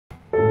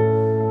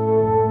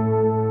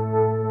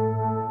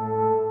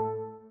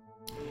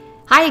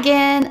Hi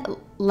again.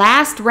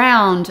 Last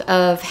round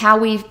of how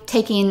we've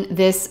taken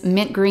this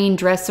mint green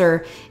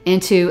dresser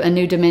into a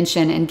new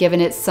dimension and given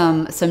it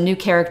some new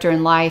character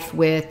and life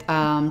with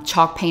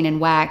chalk paint and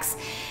wax.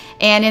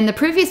 And in the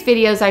previous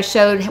videos I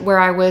showed where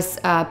I was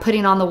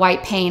putting on the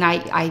white paint,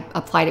 I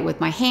applied it with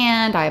my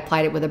hand, I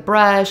applied it with a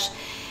brush.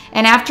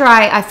 And after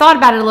I thought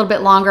about it a little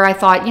bit longer, I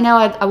thought, you know,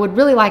 I would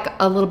really like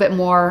a little bit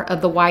more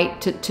of the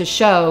white to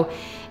show.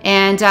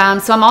 And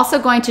so I'm also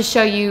going to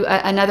show you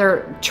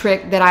another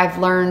trick that I've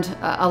learned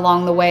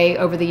along the way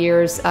over the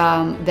years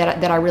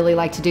that I really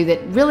like to do that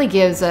really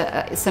gives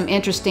some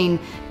interesting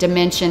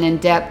dimension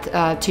and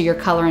depth to your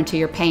color and to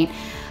your paint.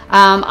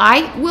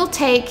 I will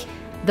take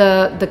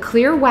the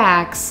clear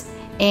wax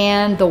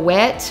and the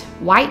wet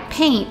white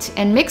paint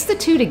and mix the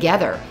two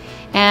together.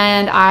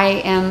 And I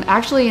am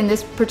actually, in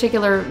this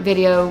particular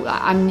video,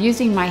 I'm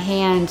using my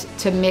hand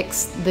to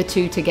mix the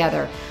two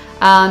together.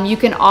 You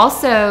can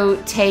also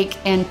take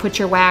and put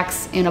your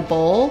wax in a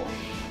bowl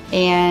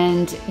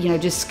and, you know,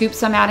 just scoop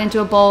some out into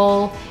a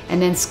bowl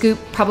and then scoop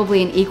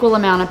probably an equal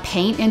amount of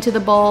paint into the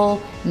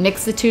bowl,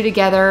 mix the two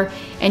together,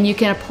 and you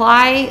can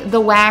apply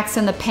the wax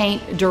and the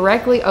paint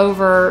directly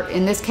over,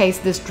 in this case,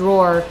 this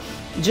drawer,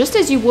 just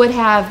as you would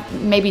have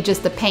maybe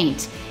just the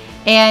paint.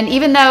 And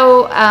even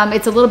though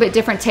it's a little bit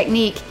different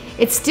technique,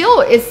 it's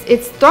still,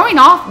 it's throwing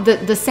off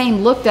the same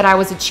look that I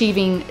was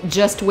achieving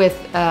just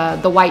with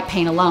the white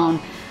paint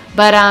alone.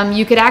 But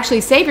you could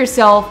actually save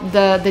yourself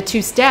the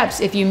two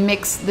steps if you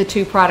mix the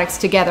two products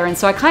together. And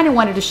so I kind of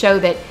wanted to show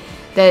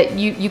that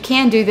you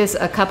can do this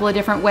a couple of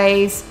different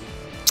ways,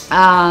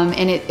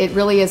 and it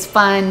really is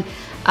fun.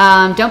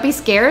 Don't be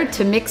scared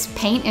to mix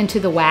paint into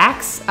the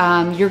wax.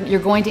 You're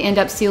going to end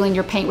up sealing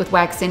your paint with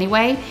wax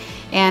anyway.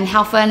 And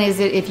how fun is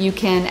it if you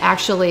can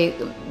actually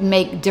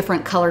make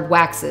different colored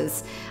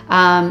waxes?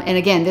 And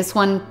again,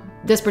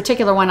 this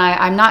particular one,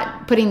 I'm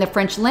not putting the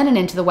French linen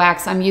into the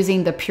wax, I'm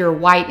using the pure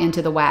white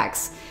into the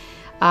wax.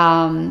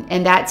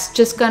 And that's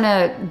just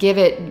gonna give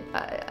it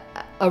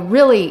a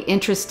really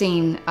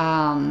interesting,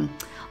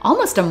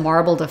 almost a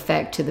marbled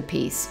effect to the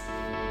piece.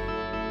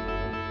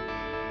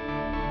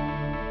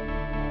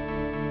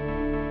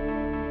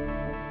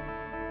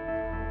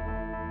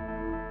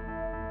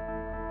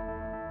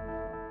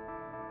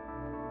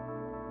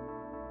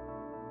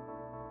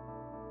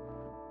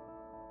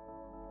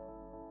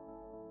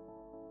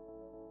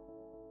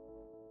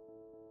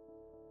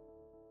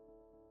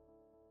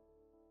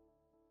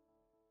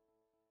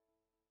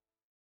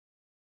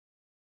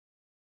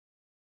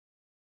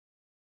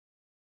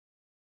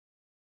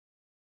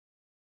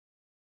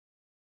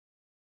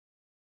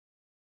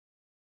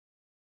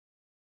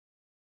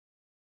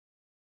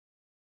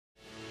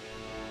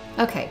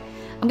 Okay,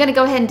 I'm going to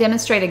go ahead and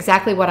demonstrate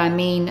exactly what I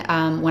mean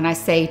when I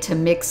say to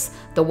mix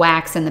the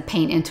wax and the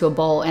paint into a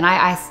bowl. And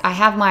I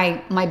have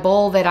my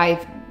bowl that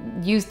I've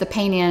used the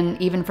paint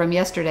in even from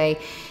yesterday.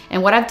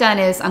 And what I've done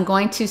is I'm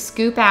going to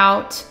scoop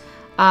out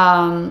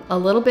a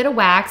little bit of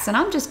wax, and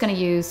I'm just going to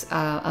use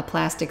a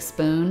plastic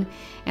spoon.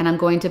 And I'm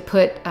going to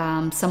put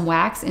some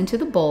wax into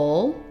the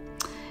bowl.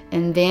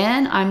 And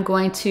then I'm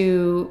going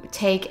to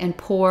take and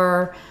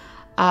pour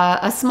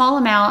a small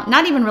amount,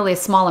 not even really a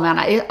small amount,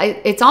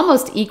 it's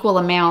almost equal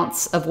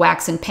amounts of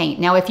wax and paint.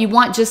 Now, if you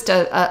want just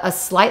a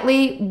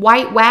slightly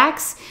white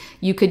wax,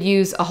 you could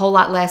use a whole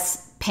lot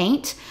less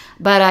paint.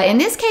 But in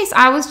this case,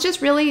 I was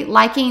just really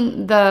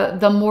liking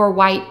the more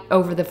white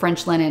over the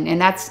French linen.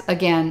 And that's,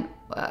 again,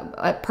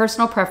 a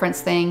personal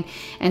preference thing.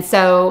 And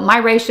so my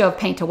ratio of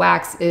paint to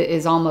wax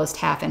is almost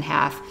half and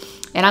half.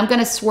 And I'm going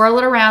to swirl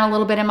it around a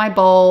little bit in my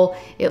bowl.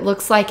 It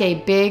looks like a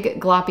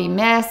big gloppy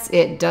mess.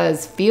 It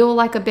does feel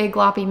like a big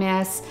gloppy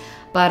mess,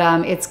 but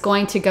it's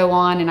going to go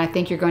on, and I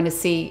think you're going to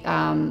see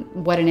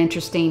what an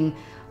interesting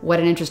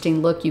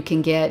look you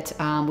can get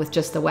with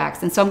just the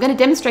wax. And so I'm going to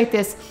demonstrate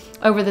this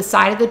over the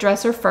side of the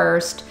dresser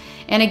first.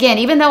 And again,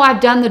 even though I've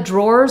done the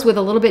drawers with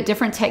a little bit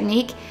different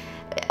technique,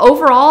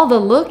 overall the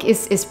look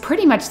is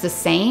pretty much the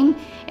same.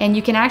 And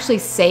you can actually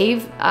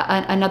save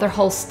another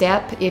whole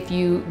step if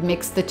you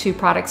mix the two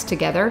products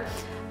together.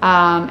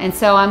 And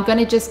so I'm going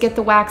to just get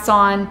the wax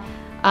on.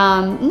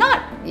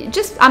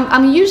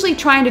 I'm usually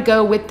trying to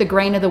go with the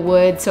grain of the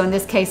wood. So in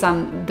this case,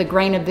 the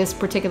grain of this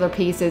particular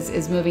piece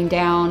is moving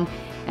down,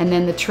 and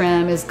then the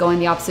trim is going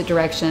the opposite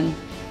direction.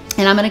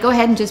 And I'm going to go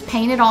ahead and just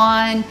paint it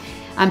on.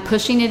 I'm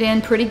pushing it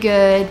in pretty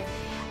good.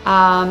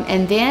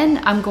 And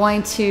then I'm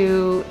going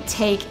to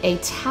take a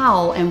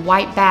towel and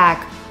wipe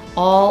back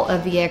all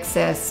of the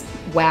excess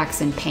wax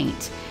and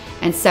paint.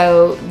 And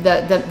so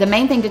the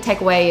main thing to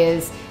take away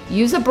is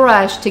use a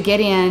brush to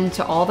get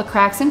into all the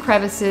cracks and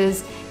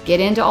crevices, get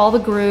into all the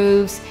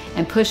grooves,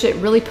 and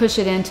really push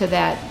it into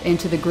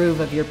the groove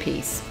of your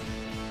piece.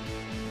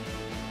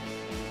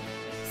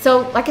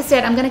 So like I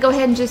said, I'm going to go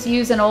ahead and just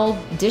use an old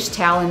dish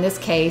towel in this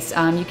case.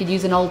 You could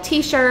use an old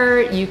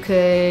t-shirt, you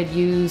could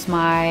use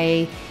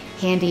my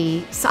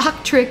handy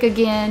sock trick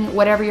again,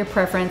 whatever your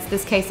preference.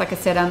 This case, like I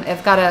said,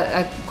 I've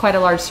got quite a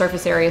large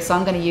surface area, so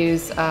I'm going to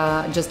use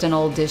just an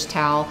old dish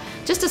towel,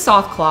 just a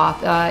soft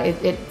cloth.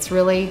 It's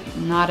really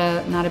not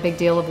a big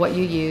deal of what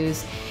you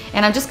use.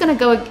 And I'm just gonna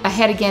go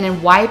ahead again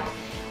and wipe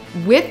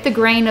with the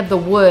grain of the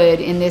wood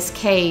in this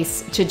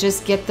case to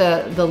just get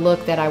the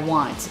look that I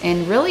want.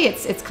 And really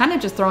it's kind of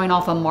just throwing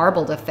off a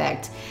marbled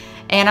effect.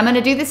 And I'm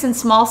gonna do this in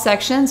small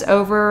sections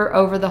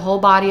over the whole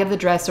body of the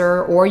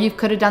dresser, or you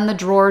could have done the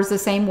drawers the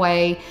same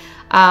way.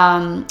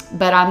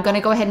 But I'm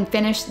gonna go ahead and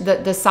finish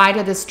the side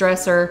of this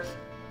dresser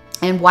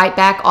and wipe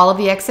back all of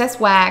the excess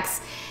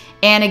wax.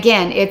 And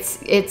again,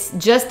 it's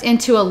just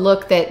into a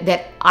look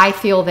that I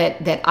feel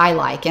that I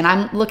like. And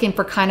I'm looking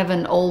for kind of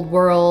an old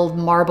world,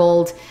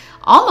 marbled,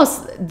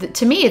 almost,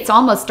 to me, it's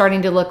almost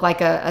starting to look like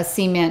a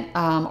cement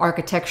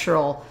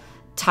architectural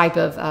type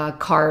of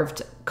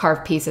carved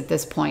piece at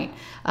this point.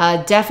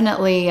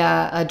 Definitely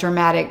a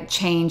dramatic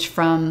change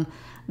from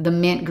the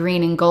mint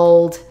green and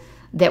gold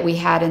that we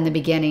had in the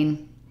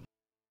beginning.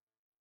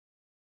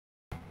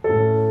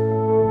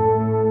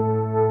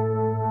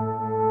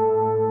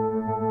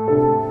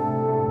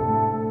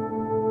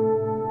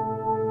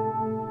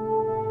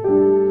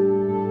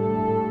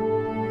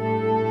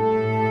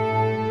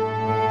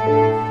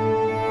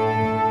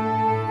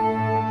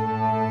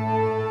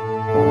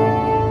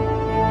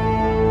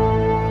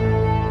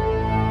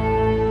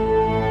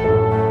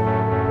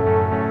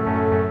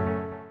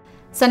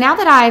 So now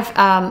that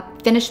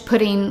I've finished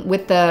putting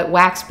with the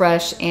wax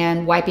brush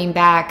and wiping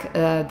back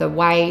the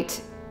white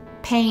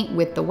paint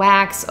with the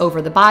wax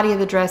over the body of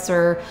the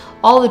dresser,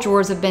 all the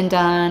drawers have been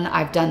done,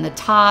 I've done the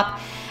top.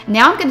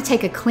 Now I'm going to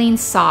take a clean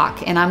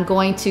sock and I'm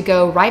going to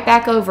go right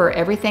back over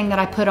everything that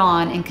I put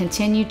on and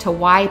continue to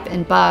wipe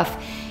and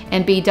buff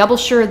and be double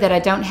sure that I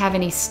don't have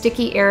any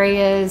sticky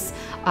areas,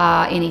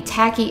 any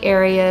tacky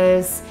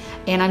areas.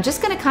 And I'm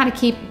just going to kind of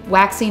keep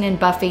waxing and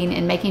buffing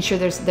and making sure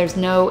there's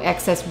no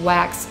excess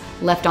wax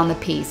left on the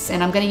piece.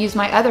 And I'm going to use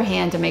my other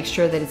hand to make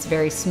sure that it's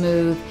very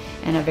smooth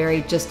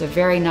and just a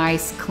very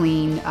nice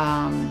clean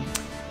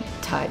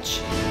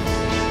touch.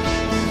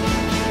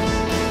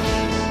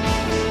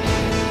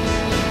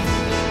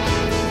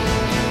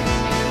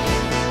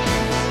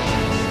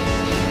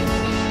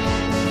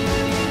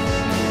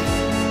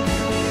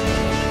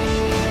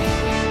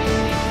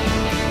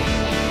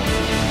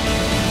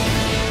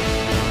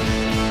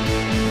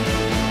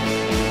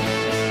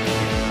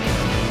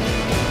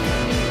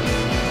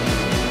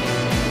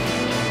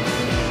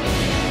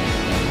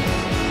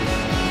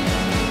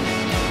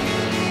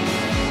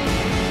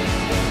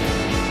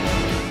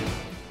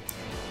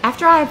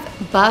 After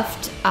I've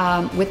buffed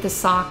with the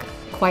sock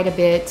quite a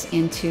bit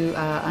into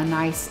a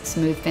nice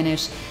smooth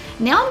finish,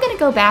 now I'm going to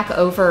go back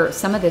over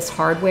some of this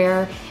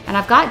hardware, and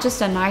I've got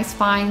just a nice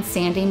fine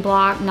sanding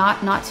block,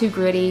 not too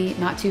gritty,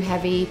 not too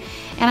heavy,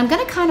 and I'm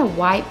going to kind of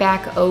wipe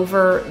back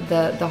over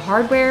the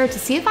hardware to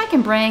see if I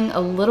can bring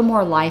a little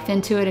more life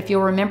into it. If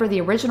you'll remember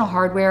the original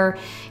hardware,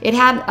 it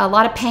had a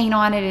lot of paint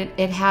on it,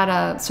 it had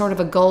a sort of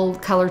a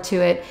gold color to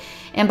it.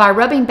 And by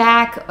rubbing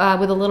back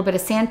with a little bit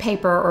of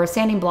sandpaper or a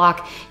sanding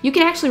block, you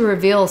can actually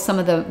reveal some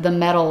of the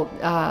metal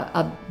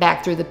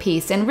back through the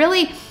piece. And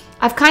really,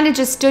 I've kind of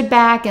just stood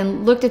back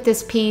and looked at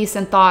this piece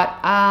and thought,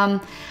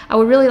 I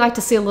would really like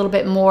to see a little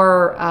bit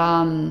more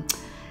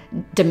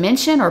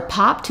dimension or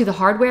pop to the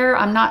hardware.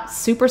 I'm not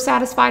super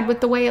satisfied with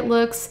the way it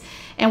looks.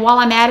 And while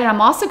I'm at it, I'm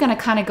also going to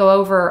kind of go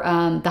over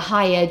the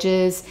high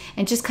edges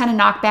and just kind of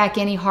knock back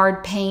any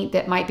hard paint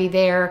that might be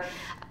there.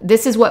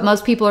 This is what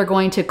most people are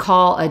going to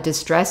call a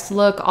distressed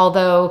look,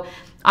 although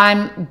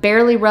I'm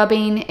barely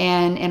rubbing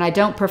and I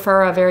don't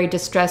prefer a very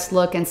distressed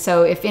look. And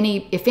so if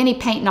any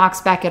paint knocks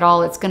back at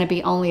all, it's going to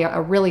be only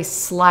a really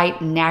slight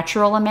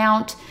natural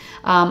amount.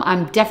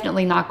 I'm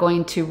definitely not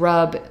going to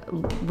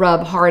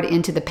rub hard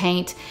into the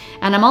paint.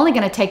 And I'm only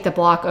going to take the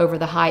block over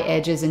the high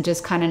edges and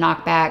just kind of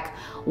knock back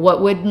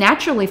what would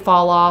naturally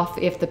fall off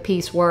if the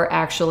piece were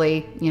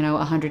actually,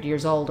 100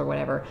 years old or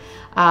whatever.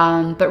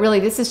 But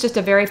really, this is just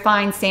a very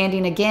fine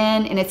sanding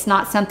again, and it's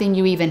not something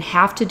you even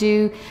have to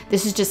do.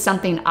 This is just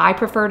something I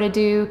prefer to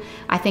do.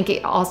 I think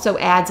it also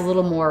adds a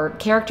little more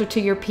character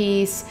to your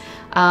piece.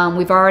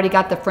 We've already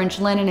got the French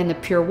linen and the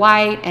pure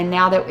white, and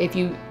now that if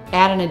you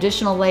add an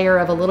additional layer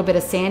of a little bit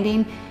of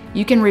sanding,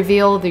 you can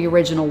reveal the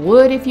original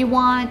wood if you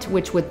want,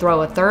 which would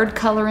throw a third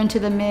color into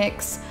the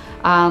mix,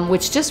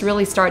 which just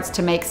really starts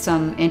to make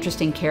some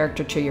interesting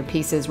character to your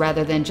pieces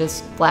rather than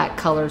just flat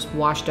colors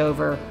washed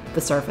over the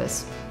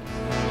surface.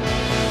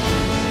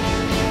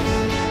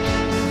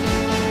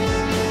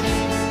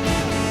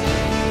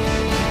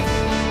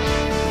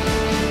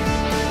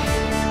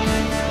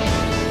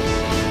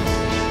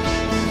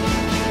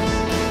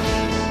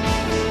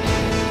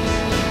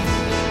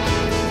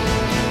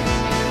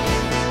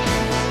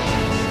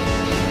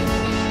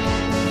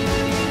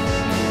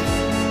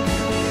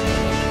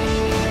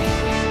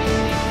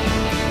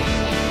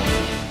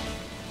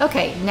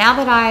 Okay, now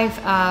that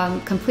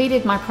I've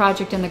completed my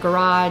project in the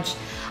garage,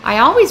 I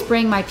always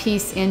bring my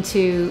piece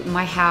into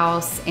my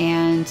house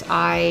and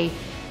I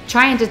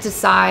trying to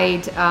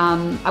decide,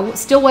 I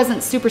still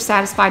wasn't super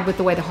satisfied with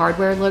the way the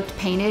hardware looked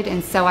painted,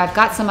 and so I've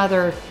got some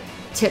other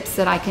tips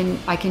that I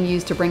can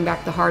use to bring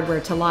back the hardware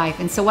to life.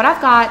 And so what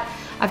I've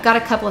got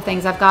a couple of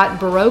things. I've got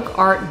Baroque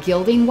art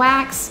gilding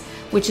wax,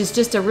 which is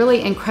just a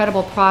really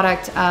incredible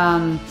product.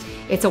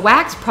 It's a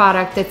wax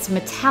product that's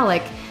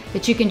metallic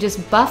that you can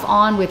just buff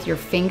on with your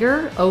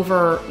finger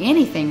over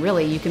anything,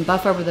 really. You can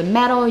buff over the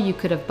metal, you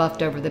could have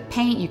buffed over the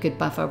paint, you could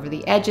buff over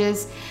the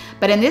edges.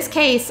 But in this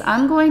case,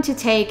 I'm going to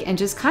take and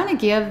just kind of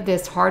give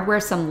this hardware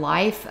some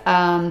life.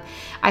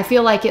 I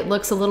feel like it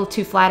looks a little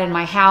too flat in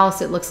my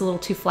house. It looks a little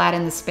too flat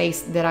in the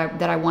space that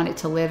I want it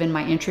to live in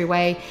my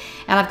entryway.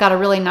 And I've got a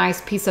really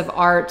nice piece of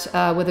art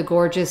with a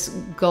gorgeous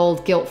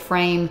gold gilt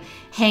frame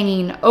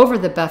hanging over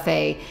the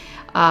buffet.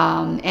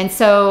 And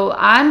so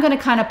I'm going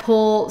to kind of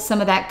pull some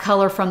of that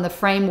color from the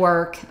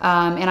framework.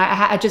 And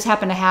I just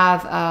happen to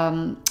have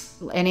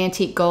an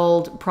antique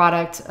gold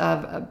product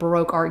of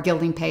Baroque art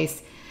gilding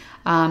paste.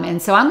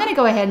 And so I'm going to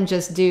go ahead and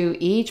just do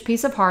each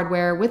piece of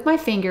hardware with my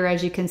finger,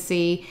 as you can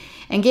see,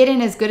 and get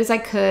in as good as I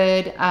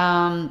could.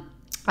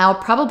 I'll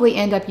probably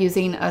end up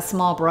using a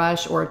small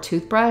brush or a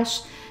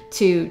toothbrush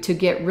to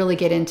really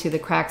get into the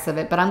cracks of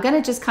it. But I'm going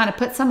to just kind of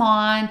put some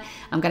on.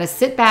 I'm going to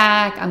sit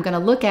back. I'm going to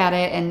look at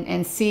it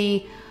and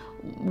see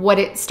what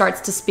it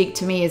starts to speak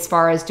to me as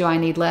far as, do I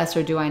need less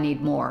or do I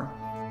need more?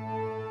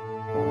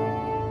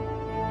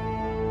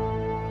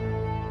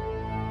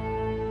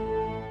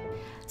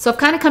 So I've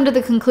kind of come to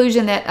the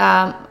conclusion that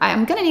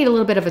I'm going to need a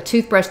little bit of a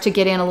toothbrush to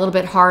get in a little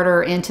bit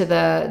harder into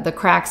the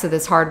cracks of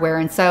this hardware.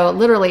 And so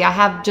literally I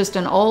have just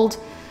an old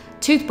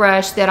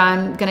toothbrush that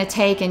I'm going to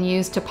take and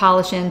use to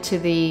polish into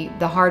the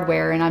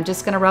hardware, and I'm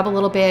just going to rub a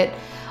little bit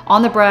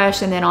on the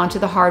brush and then onto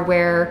the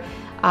hardware,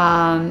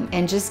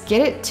 and just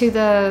get it to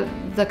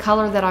the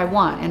color that I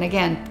want. And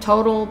again,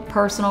 total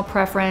personal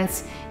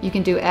preference. You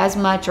can do as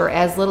much or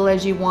as little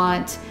as you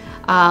want.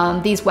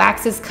 These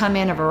waxes come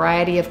in a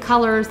variety of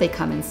colors. They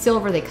come in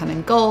silver, they come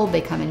in gold,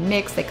 they come in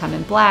mixed, they come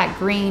in black,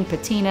 green,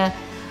 patina.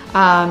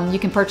 You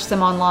can purchase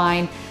them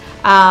online.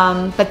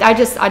 But I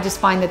just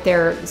find that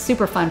they're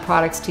super fun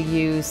products to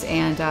use,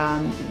 and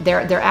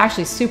they're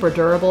actually super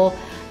durable.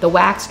 The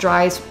wax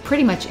dries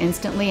pretty much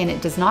instantly and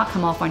it does not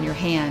come off on your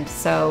hand.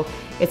 So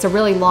it's a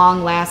really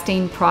long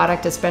lasting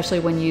product,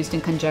 especially when used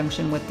in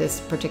conjunction with this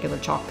particular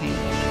chalk paint.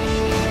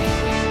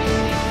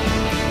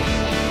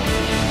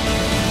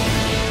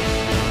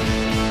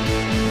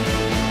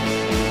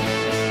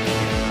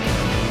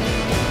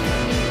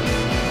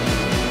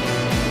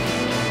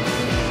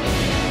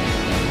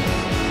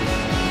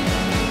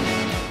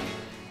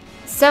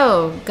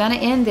 So, gonna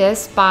end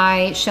this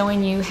by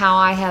showing you how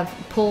I have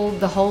pulled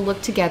the whole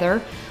look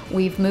together.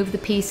 We've moved the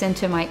piece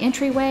into my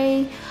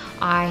entryway.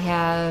 I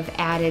have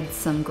added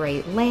some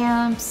great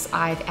lamps.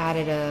 I've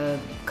added a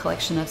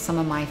collection of some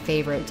of my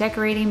favorite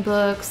decorating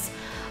books.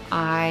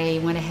 I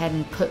went ahead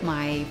and put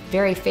my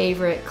very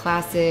favorite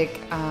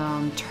classic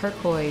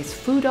turquoise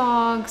food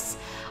dogs,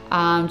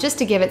 just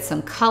to give it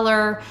some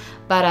color.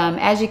 But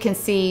as you can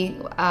see,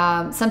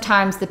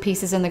 sometimes the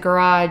pieces in the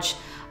garage,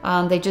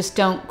 they just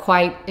don't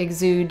quite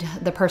exude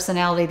the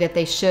personality that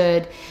they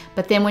should.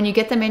 But then when you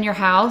get them in your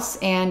house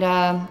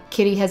and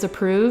Kitty has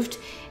approved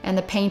and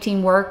the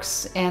painting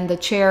works and the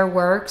chair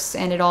works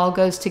and it all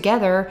goes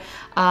together,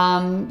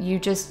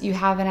 you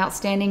have an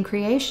outstanding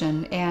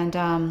creation. And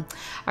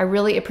I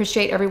really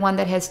appreciate everyone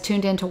that has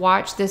tuned in to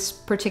watch this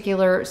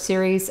particular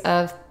series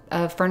of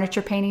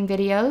furniture painting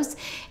videos,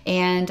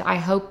 and I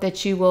hope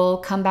that you will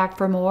come back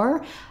for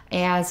more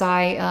as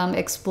I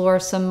explore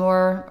some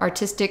more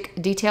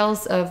artistic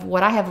details of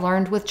what I have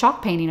learned with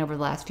chalk painting over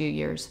the last few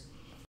years.